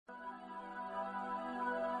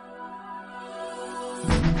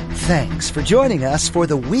Thanks for joining us for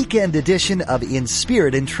the weekend edition of In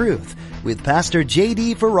Spirit and Truth with Pastor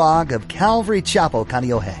J.D. Farag of Calvary Chapel,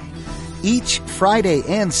 Kaneohe. Each Friday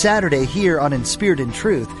and Saturday here on In Spirit and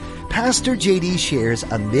Truth, Pastor J.D. shares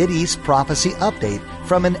a Mideast prophecy update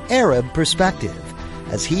from an Arab perspective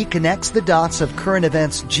as he connects the dots of current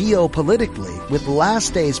events geopolitically with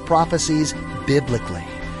last days prophecies biblically.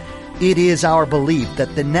 It is our belief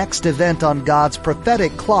that the next event on God's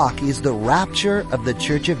prophetic clock is the rapture of the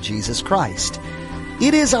Church of Jesus Christ.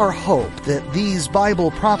 It is our hope that these Bible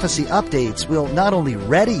prophecy updates will not only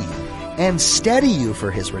ready you and steady you for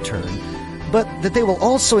His return, but that they will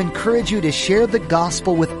also encourage you to share the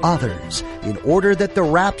gospel with others in order that the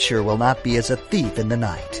rapture will not be as a thief in the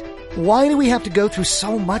night. Why do we have to go through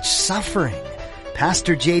so much suffering?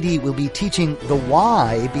 Pastor J.D. will be teaching the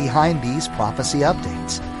why behind these prophecy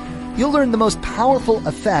updates. You'll learn the most powerful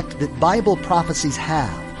effect that Bible prophecies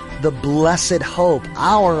have, the blessed hope,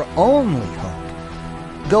 our only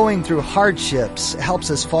hope. Going through hardships helps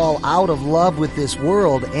us fall out of love with this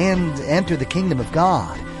world and enter the kingdom of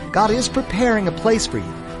God. God is preparing a place for you,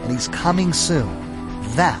 and He's coming soon.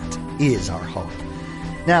 That is our hope.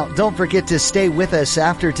 Now, don't forget to stay with us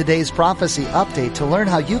after today's prophecy update to learn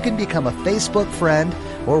how you can become a Facebook friend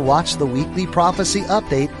or watch the weekly prophecy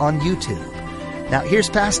update on YouTube. Now, here's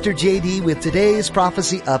Pastor J.D. with today's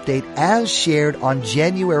prophecy update as shared on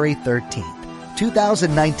January 13th,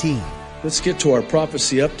 2019. Let's get to our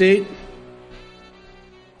prophecy update.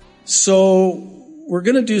 So, we're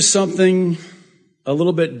going to do something a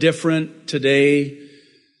little bit different today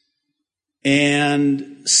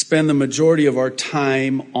and spend the majority of our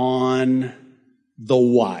time on the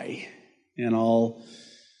why. And I'll,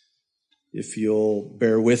 if you'll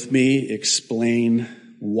bear with me, explain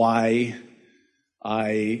why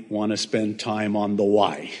I want to spend time on the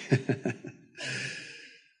why. I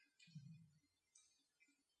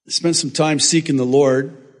spent some time seeking the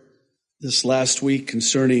Lord this last week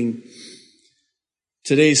concerning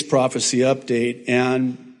today's prophecy update,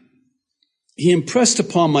 and He impressed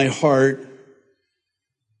upon my heart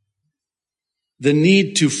the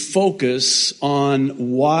need to focus on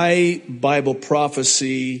why Bible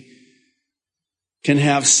prophecy can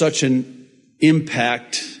have such an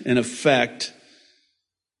impact and effect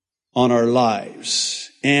on our lives.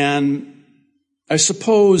 And I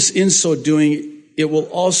suppose in so doing, it will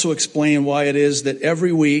also explain why it is that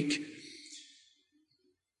every week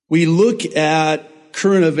we look at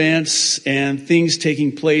current events and things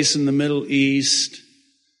taking place in the Middle East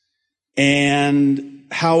and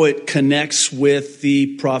how it connects with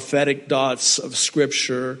the prophetic dots of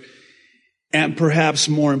Scripture, and perhaps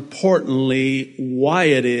more importantly, why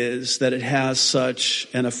it is that it has such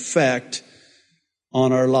an effect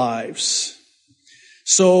on our lives.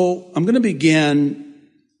 So I'm going to begin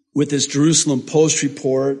with this Jerusalem Post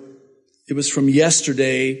report. It was from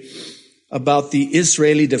yesterday about the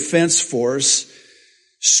Israeli Defense Force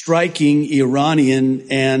striking Iranian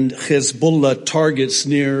and Hezbollah targets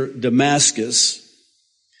near Damascus.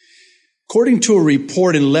 According to a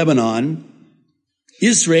report in Lebanon,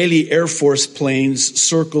 Israeli Air Force planes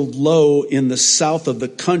circled low in the south of the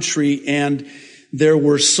country and there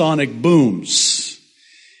were sonic booms.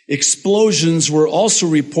 Explosions were also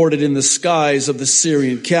reported in the skies of the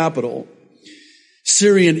Syrian capital.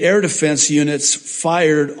 Syrian air defense units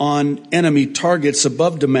fired on enemy targets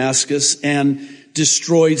above Damascus and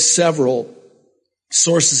destroyed several.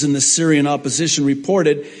 Sources in the Syrian opposition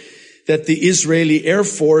reported that the Israeli Air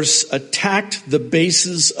Force attacked the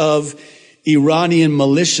bases of Iranian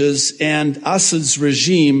militias and Assad's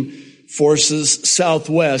regime forces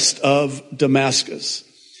southwest of Damascus.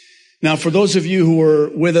 Now, for those of you who were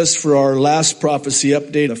with us for our last prophecy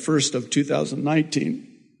update, the first of 2019,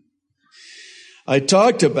 I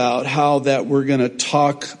talked about how that we're going to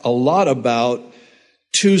talk a lot about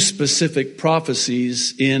two specific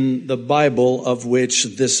prophecies in the Bible, of which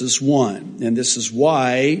this is one. And this is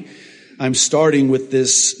why I'm starting with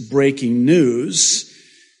this breaking news,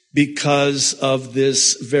 because of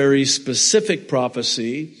this very specific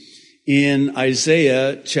prophecy in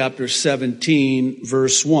Isaiah chapter 17,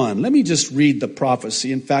 verse 1. Let me just read the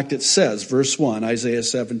prophecy. In fact, it says, verse 1, Isaiah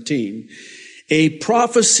 17, a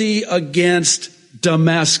prophecy against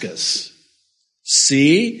Damascus.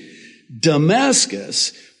 See,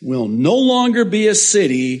 Damascus will no longer be a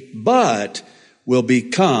city, but will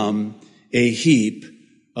become a heap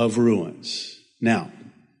of ruins. Now,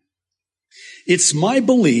 it's my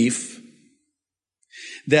belief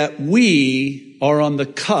that we are on the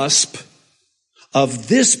cusp of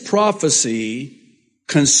this prophecy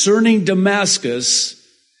concerning Damascus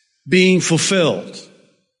being fulfilled.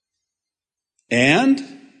 And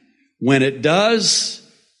when it does,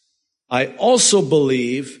 I also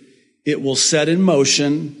believe it will set in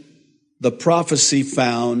motion the prophecy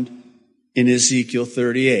found in Ezekiel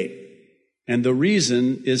 38. And the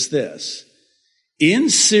reason is this. In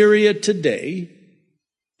Syria today,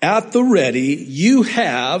 at the ready, you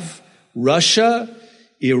have Russia,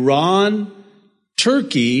 Iran,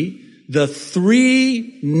 Turkey, the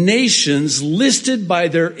three nations listed by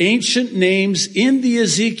their ancient names in the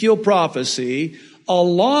Ezekiel prophecy,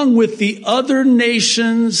 along with the other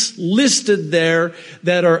nations listed there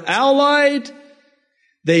that are allied.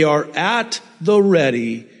 They are at the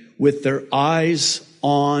ready with their eyes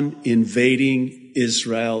on invading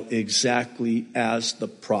Israel, exactly as the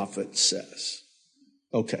prophet says.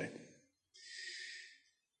 Okay.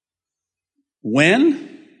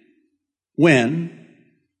 When,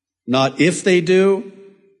 not if they do,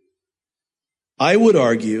 I would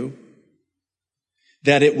argue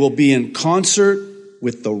that it will be in concert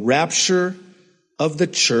with the rapture of the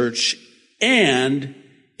church, and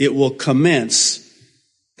it will commence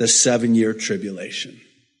the 7-year tribulation.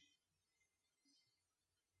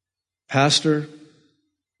 Pastor,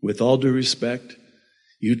 with all due respect,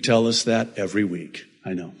 you tell us that every week.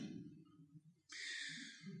 I know.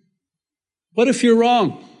 What if you're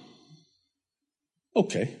wrong?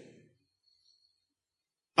 Okay.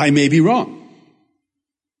 I may be wrong.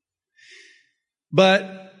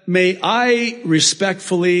 But may I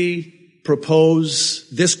respectfully propose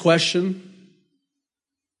this question?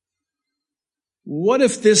 What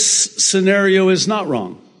if this scenario is not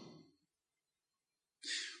wrong?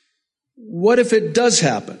 What if it does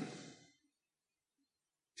happen?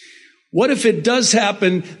 What if it does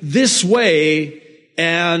happen this way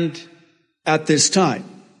and at this time?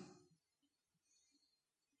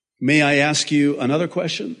 May I ask you another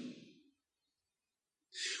question?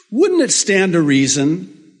 Wouldn't it stand to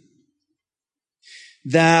reason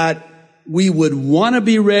that we would want to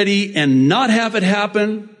be ready and not have it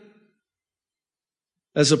happen,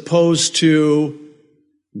 as opposed to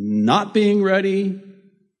not being ready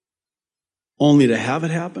only to have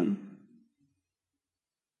it happen?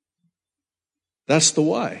 That's the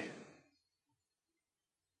why.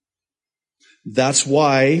 That's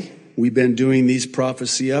why we've been doing these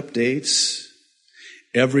prophecy updates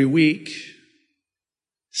every week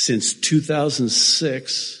since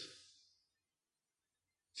 2006.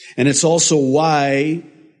 And it's also why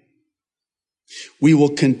we will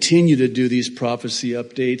continue to do these prophecy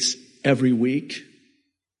updates every week.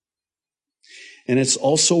 And it's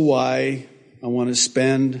also why I want to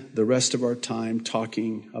spend the rest of our time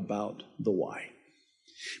talking about the why.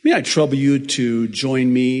 May I trouble you to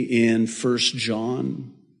join me in 1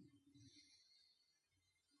 John?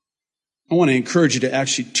 I want to encourage you to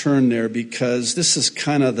actually turn there, because this is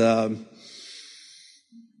kind of the,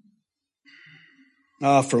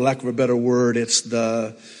 for lack of a better word, it's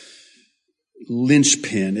the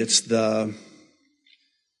linchpin. It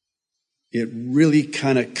really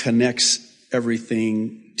kind of connects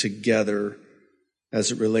everything together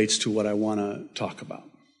as it relates to what I want to talk about.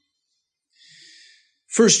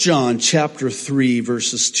 1 John chapter 3,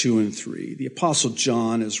 verses 2 and 3. The Apostle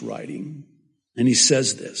John is writing, and he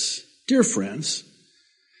says this: Dear friends,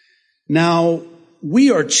 now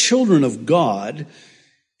we are children of God,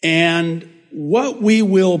 and what we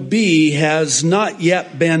will be has not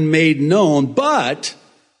yet been made known, but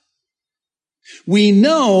we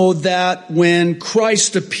know that when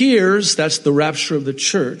Christ appears, that's the rapture of the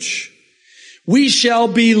church, we shall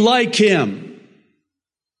be like him,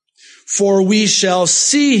 for we shall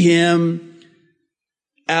see him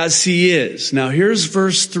as he is. Now here's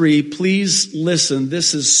verse 3. Please listen.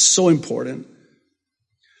 This is so important.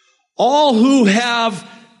 All who have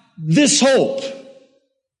this hope.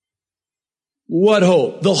 What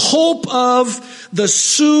hope? The hope of the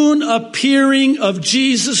soon appearing of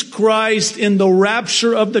Jesus Christ in the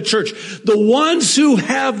rapture of the church. The ones who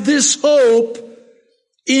have this hope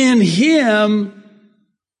in him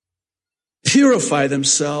purify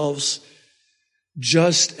themselves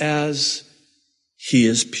just as he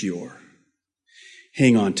is pure.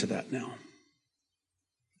 Hang on to that now.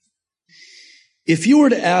 If you were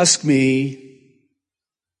to ask me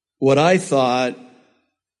what I thought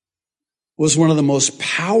was one of the most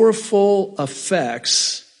powerful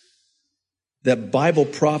effects that Bible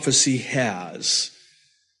prophecy has,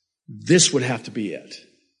 this would have to be it.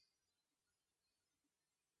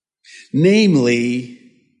 Namely,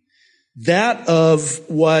 that of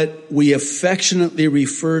what we affectionately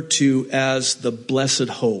refer to as the blessed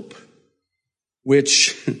hope,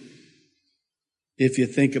 which, if you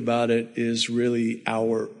think about it, is really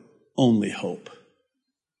our only hope.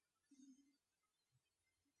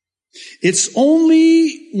 It's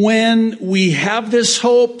only when we have this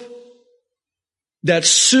hope that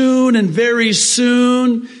soon and very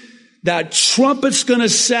soon that trumpet's going to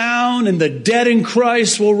sound and the dead in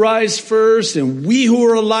Christ will rise first and we who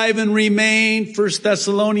are alive and remain, 1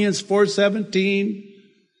 Thessalonians 4:17,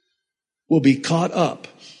 will be caught up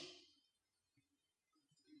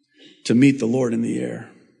to meet the Lord in the air.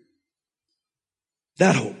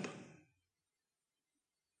 That hope.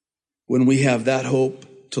 When we have that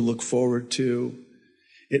hope to look forward to,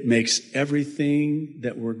 it makes everything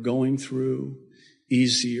that we're going through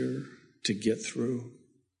easier to get through.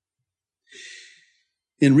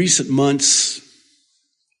 In recent months,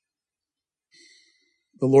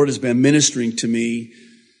 the Lord has been ministering to me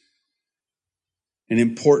an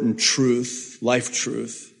important truth, life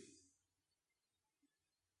truth,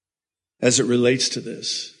 as it relates to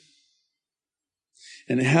this.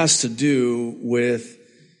 And it has to do with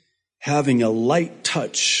having a light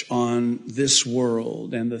touch on this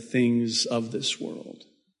world and the things of this world.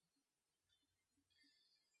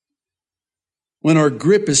 When our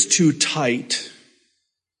grip is too tight,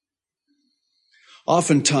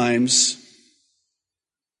 oftentimes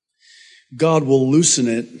God will loosen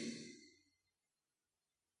it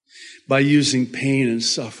by using pain and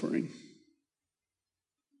suffering.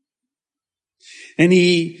 And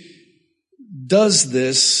He does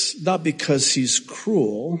this not because He's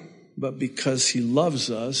cruel, but because He loves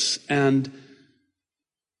us and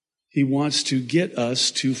He wants to get us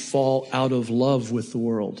to fall out of love with the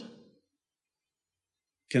world.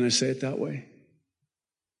 Can I say it that way?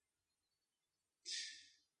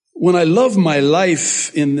 When I love my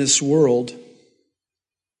life in this world,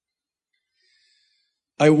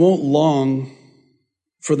 I won't long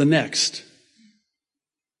for the next.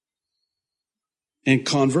 And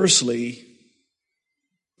conversely,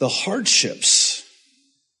 the hardships,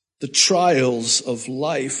 the trials of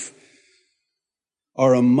life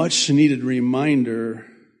are a much needed reminder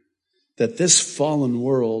that this fallen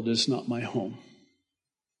world is not my home.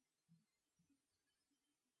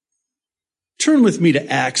 Turn with me to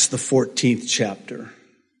Acts, the 14th chapter.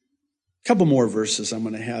 A couple more verses I'm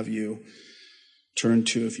going to have you turn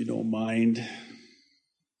to if you don't mind.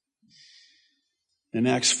 And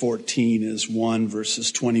Acts 14 is 1,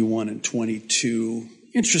 verses 21 and 22.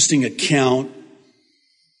 Interesting account.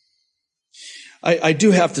 I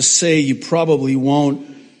do have to say you probably won't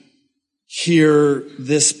hear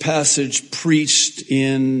this passage preached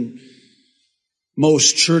in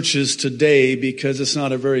most churches today because it's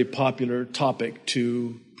not a very popular topic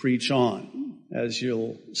to preach on, as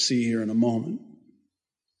you'll see here in a moment.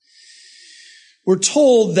 We're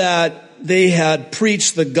told that they had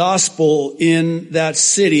preached the gospel in that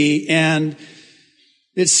city, and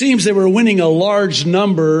it seems they were winning a large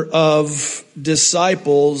number of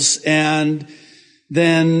disciples, and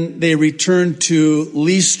then they returned to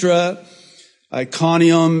Lystra,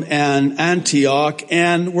 Iconium, and Antioch,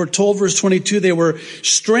 and we're told, verse 22, they were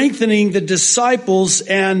strengthening the disciples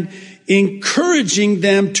and encouraging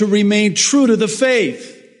them to remain true to the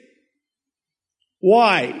faith.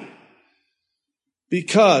 Why?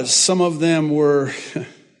 Because some of them were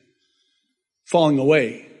falling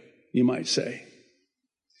away, you might say.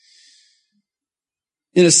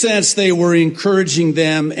 In a sense, they were encouraging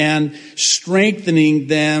them and strengthening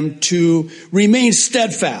them to remain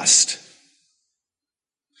steadfast.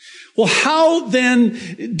 Well, how then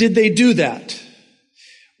did they do that?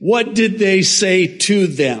 What did they say to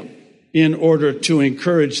them in order to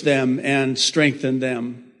encourage them and strengthen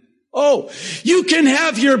them? Oh, you can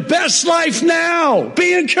have your best life now.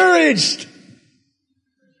 Be encouraged.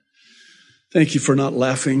 Thank you for not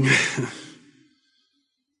laughing.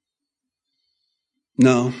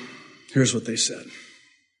 No, here's what they said.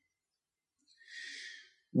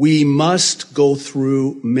 We must go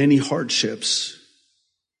through many hardships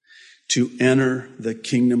to enter the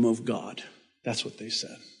kingdom of God. That's what they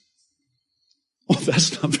said. Well,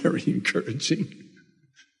 that's not very encouraging.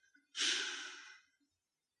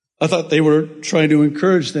 I thought they were trying to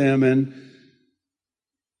encourage them and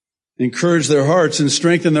encourage their hearts and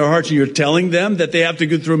strengthen their hearts. And you're telling them that they have to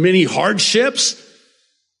go through many hardships?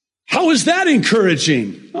 How is that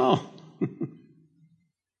encouraging? Oh.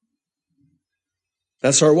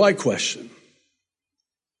 That's our why question.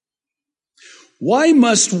 Why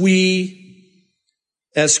must we,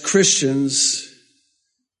 as Christians,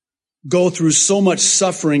 go through so much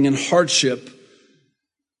suffering and hardship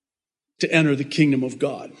to enter the kingdom of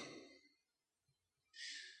God?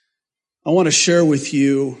 I want to share with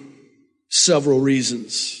you several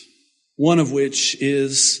reasons, one of which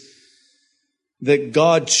is that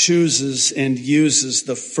God chooses and uses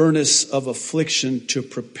the furnace of affliction to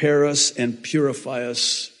prepare us and purify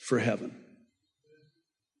us for heaven.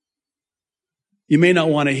 You may not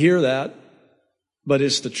want to hear that, but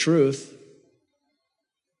it's the truth.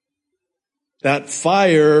 That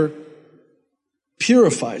fire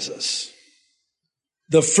purifies us.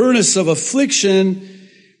 The furnace of affliction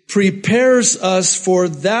prepares us for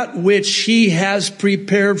that which He has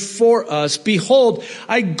prepared for us. Behold,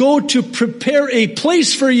 I go to prepare a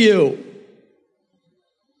place for you.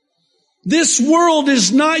 This world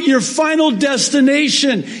is not your final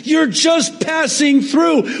destination. You're just passing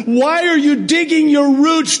through. Why are you digging your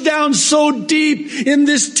roots down so deep in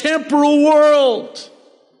this temporal world?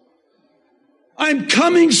 I'm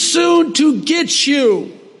coming soon to get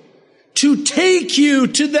you, to take you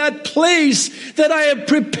to that place that I have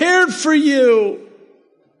prepared for you.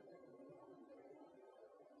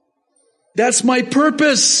 That's my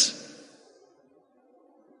purpose.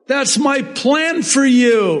 That's my plan for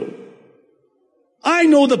you. I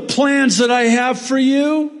know the plans that I have for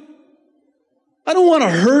you. I don't want to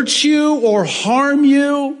hurt you or harm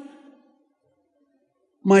you.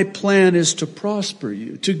 My plan is to prosper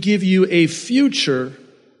you, to give you a future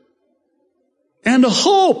and a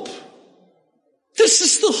hope. This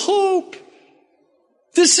is the hope.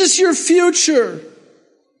 This is your future.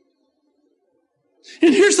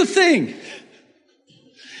 And here's the thing.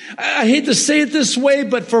 I hate to say it this way,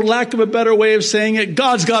 but for lack of a better way of saying it,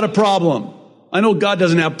 God's got a problem. I know God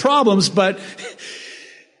doesn't have problems, but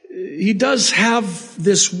He does have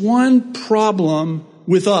this one problem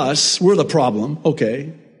with us. We're the problem.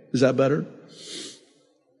 Okay. Is that better?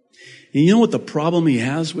 And you know what the problem He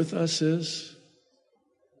has with us is?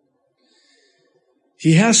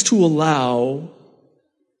 He has to allow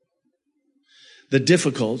the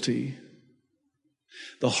difficulty,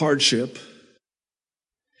 the hardship,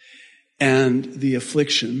 and the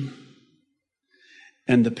affliction,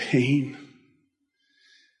 and the pain,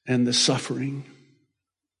 and the suffering,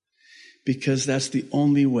 because that's the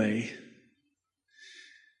only way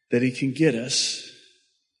that He can get us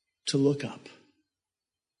to look up,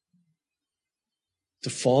 to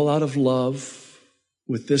fall out of love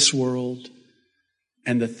with this world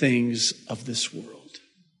and the things of this world.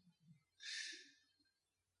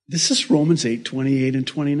 This is Romans 8:28 and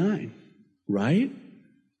 29, right?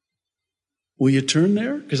 Will you turn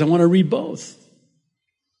there? Because I want to read both.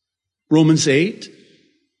 Romans 8,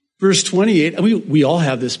 verse 28. We all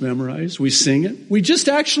have this memorized. We sing it. We just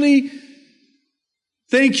actually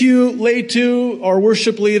thank you, Leitu, our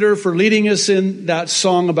worship leader, for leading us in that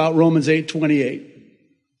song about Romans 8:28.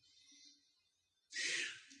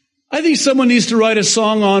 I think someone needs to write a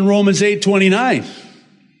song on Romans 8:29.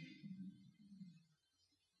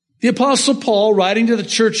 The Apostle Paul, writing to the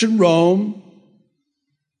church in Rome,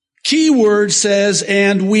 keyword says,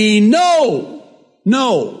 and we know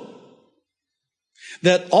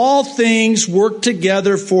that all things work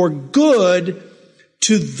together for good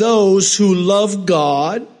to those who love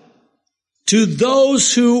God, to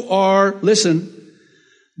those who are, listen,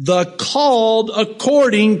 the called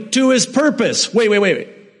according to His purpose. Wait.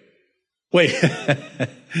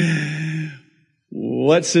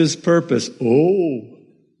 What's His purpose? Oh,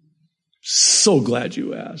 so glad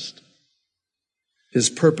you asked. His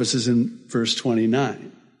purpose is in verse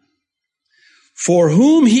 29. For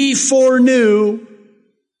whom He foreknew,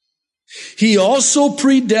 He also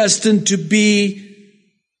predestined to be,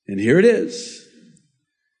 and here it is,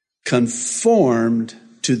 conformed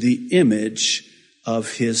to the image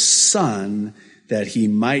of His Son, that He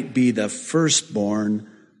might be the firstborn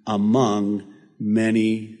among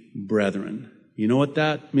many brethren. You know what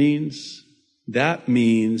that means? That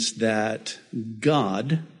means that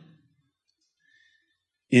God,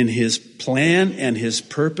 in His plan and His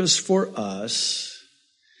purpose for us,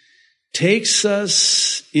 takes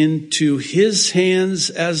us into His hands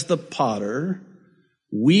as the potter,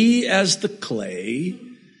 we as the clay,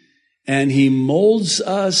 and He molds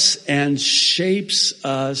us and shapes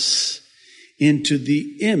us into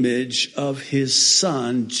the image of His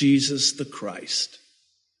Son, Jesus the Christ.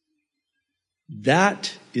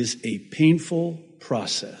 That is a painful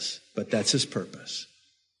process, but that's His purpose.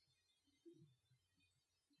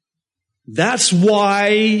 That's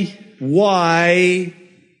why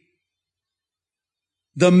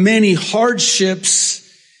the many hardships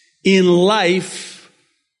in life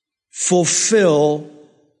fulfill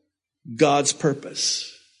God's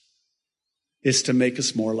purpose, is to make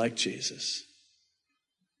us more like Jesus.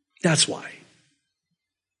 That's why.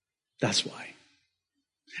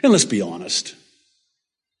 And let's be honest.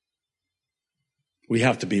 We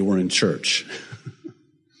have to be. We're in church.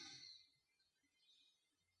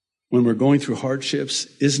 When we're going through hardships,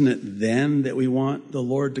 isn't it then that we want the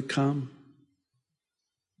Lord to come?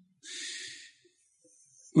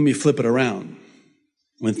 Let me flip it around.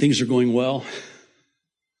 When things are going well,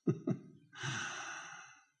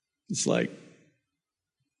 It's like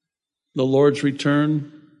the Lord's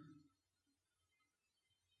return.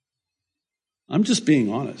 I'm just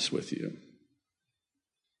being honest with you.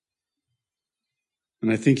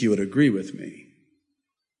 And I think you would agree with me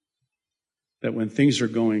that when things are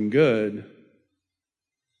going good,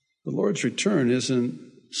 the Lord's return isn't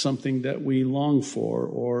something that we long for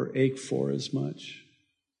or ache for as much.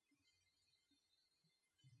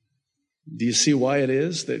 Do you see why it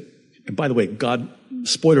is that, and by the way, God,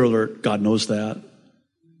 spoiler alert, God knows that.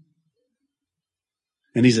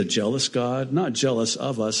 And He's a jealous God, not jealous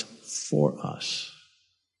of us, for us.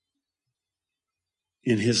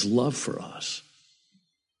 In His love for us.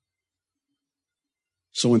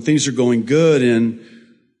 So when things are going good and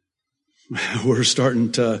we're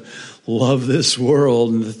starting to love this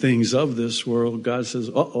world and the things of this world, God says,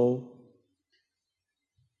 uh-oh.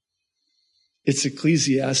 It's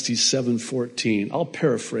Ecclesiastes 7:14. I'll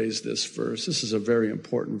paraphrase this verse. This is a very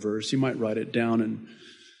important verse. You might write it down and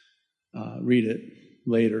read it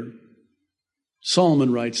later.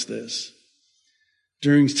 Solomon writes this: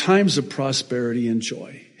 during times of prosperity,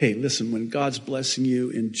 enjoy. Hey, listen, when God's blessing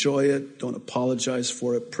you, enjoy it. Don't apologize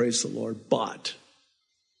for it. Praise the Lord. But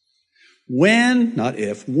when, not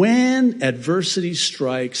if, when adversity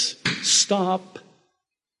strikes, stop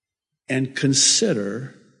and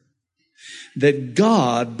consider that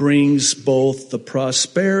God brings both the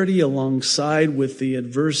prosperity alongside with the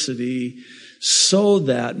adversity so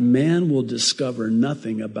that man will discover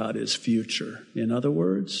nothing about his future. In other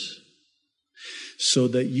words, so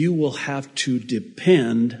that you will have to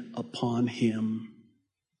depend upon Him.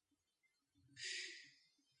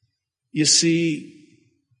 You see,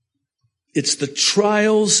 it's the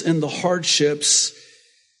trials and the hardships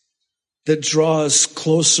that draw us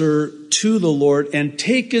closer to the Lord and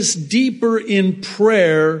take us deeper in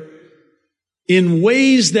prayer in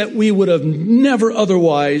ways that we would have never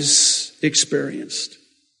otherwise experienced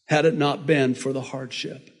had it not been for the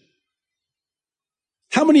hardship.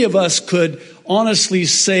 How many of us could honestly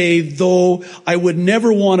say, though I would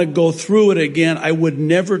never want to go through it again, I would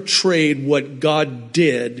never trade what God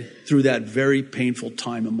did through that very painful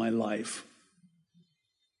time in my life?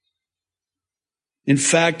 In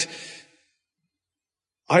fact,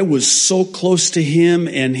 I was so close to Him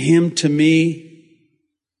and Him to me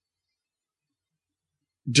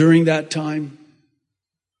during that time.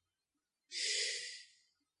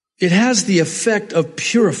 It has the effect of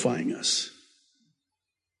purifying us.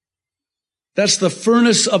 That's the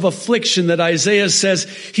furnace of affliction that Isaiah says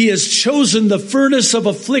He has chosen the furnace of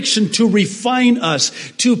affliction to refine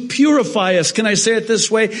us, to purify us. Can I say it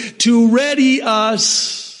this way? To ready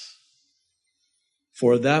us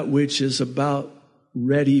for that which is about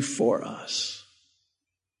ready for us.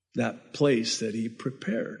 That place that He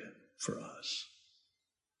prepared for us.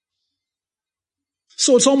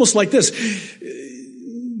 So it's almost like this.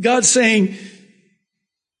 God's saying,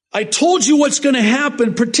 I told you what's going to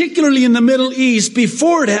happen, particularly in the Middle East,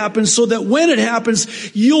 before it happens, so that when it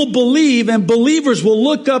happens, you'll believe, and believers will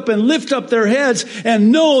look up and lift up their heads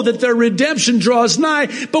and know that their redemption draws nigh.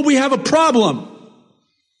 But we have a problem.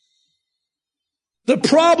 The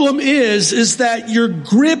problem is that your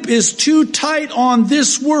grip is too tight on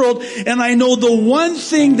this world, and I know the one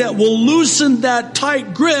thing that will loosen that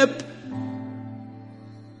tight grip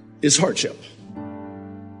is hardship.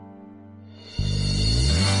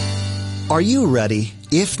 Are you ready?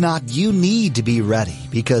 If not, you need to be ready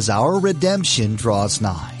because our redemption draws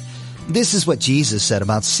nigh. This is what Jesus said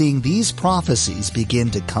about seeing these prophecies begin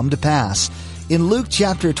to come to pass in Luke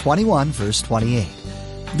chapter 21, verse 28.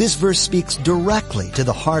 This verse speaks directly to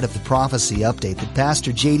the heart of the prophecy update that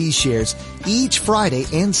Pastor JD shares each Friday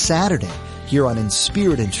and Saturday here on In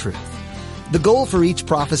Spirit and Truth. The goal for each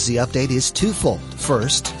prophecy update is twofold.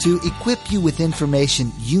 First, to equip you with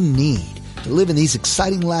information you need to live in these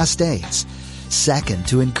exciting last days. Second,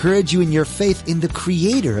 to encourage you in your faith in the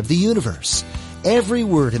Creator of the universe. Every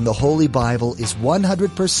word in the Holy Bible is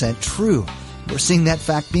 100% true. We're seeing that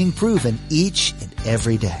fact being proven each and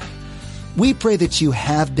every day. We pray that you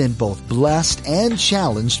have been both blessed and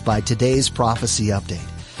challenged by today's prophecy update.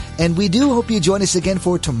 And we do hope you join us again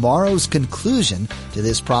for tomorrow's conclusion to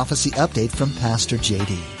this prophecy update from Pastor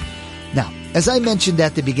JD. Now, as I mentioned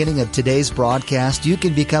at the beginning of today's broadcast, you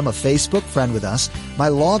can become a Facebook friend with us by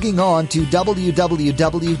logging on to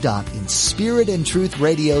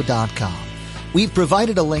www.inspiritandtruthradio.com. We've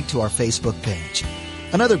provided a link to our Facebook page.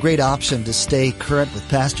 Another great option to stay current with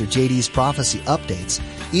Pastor JD's prophecy updates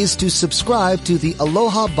is to subscribe to the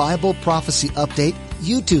Aloha Bible Prophecy Update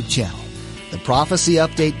YouTube channel. The Prophecy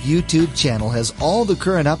Update YouTube channel has all the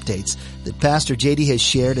current updates that Pastor JD has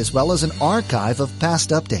shared, as well as an archive of past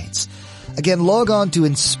updates. Again, log on to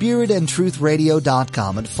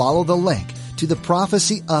inspiritandtruthradio.com and follow the link to the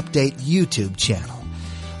Prophecy Update YouTube channel.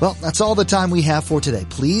 Well, that's all the time we have for today.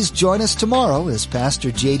 Please join us tomorrow as Pastor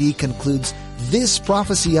JD concludes this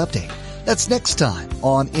prophecy update. That's next time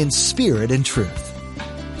on In Spirit and Truth.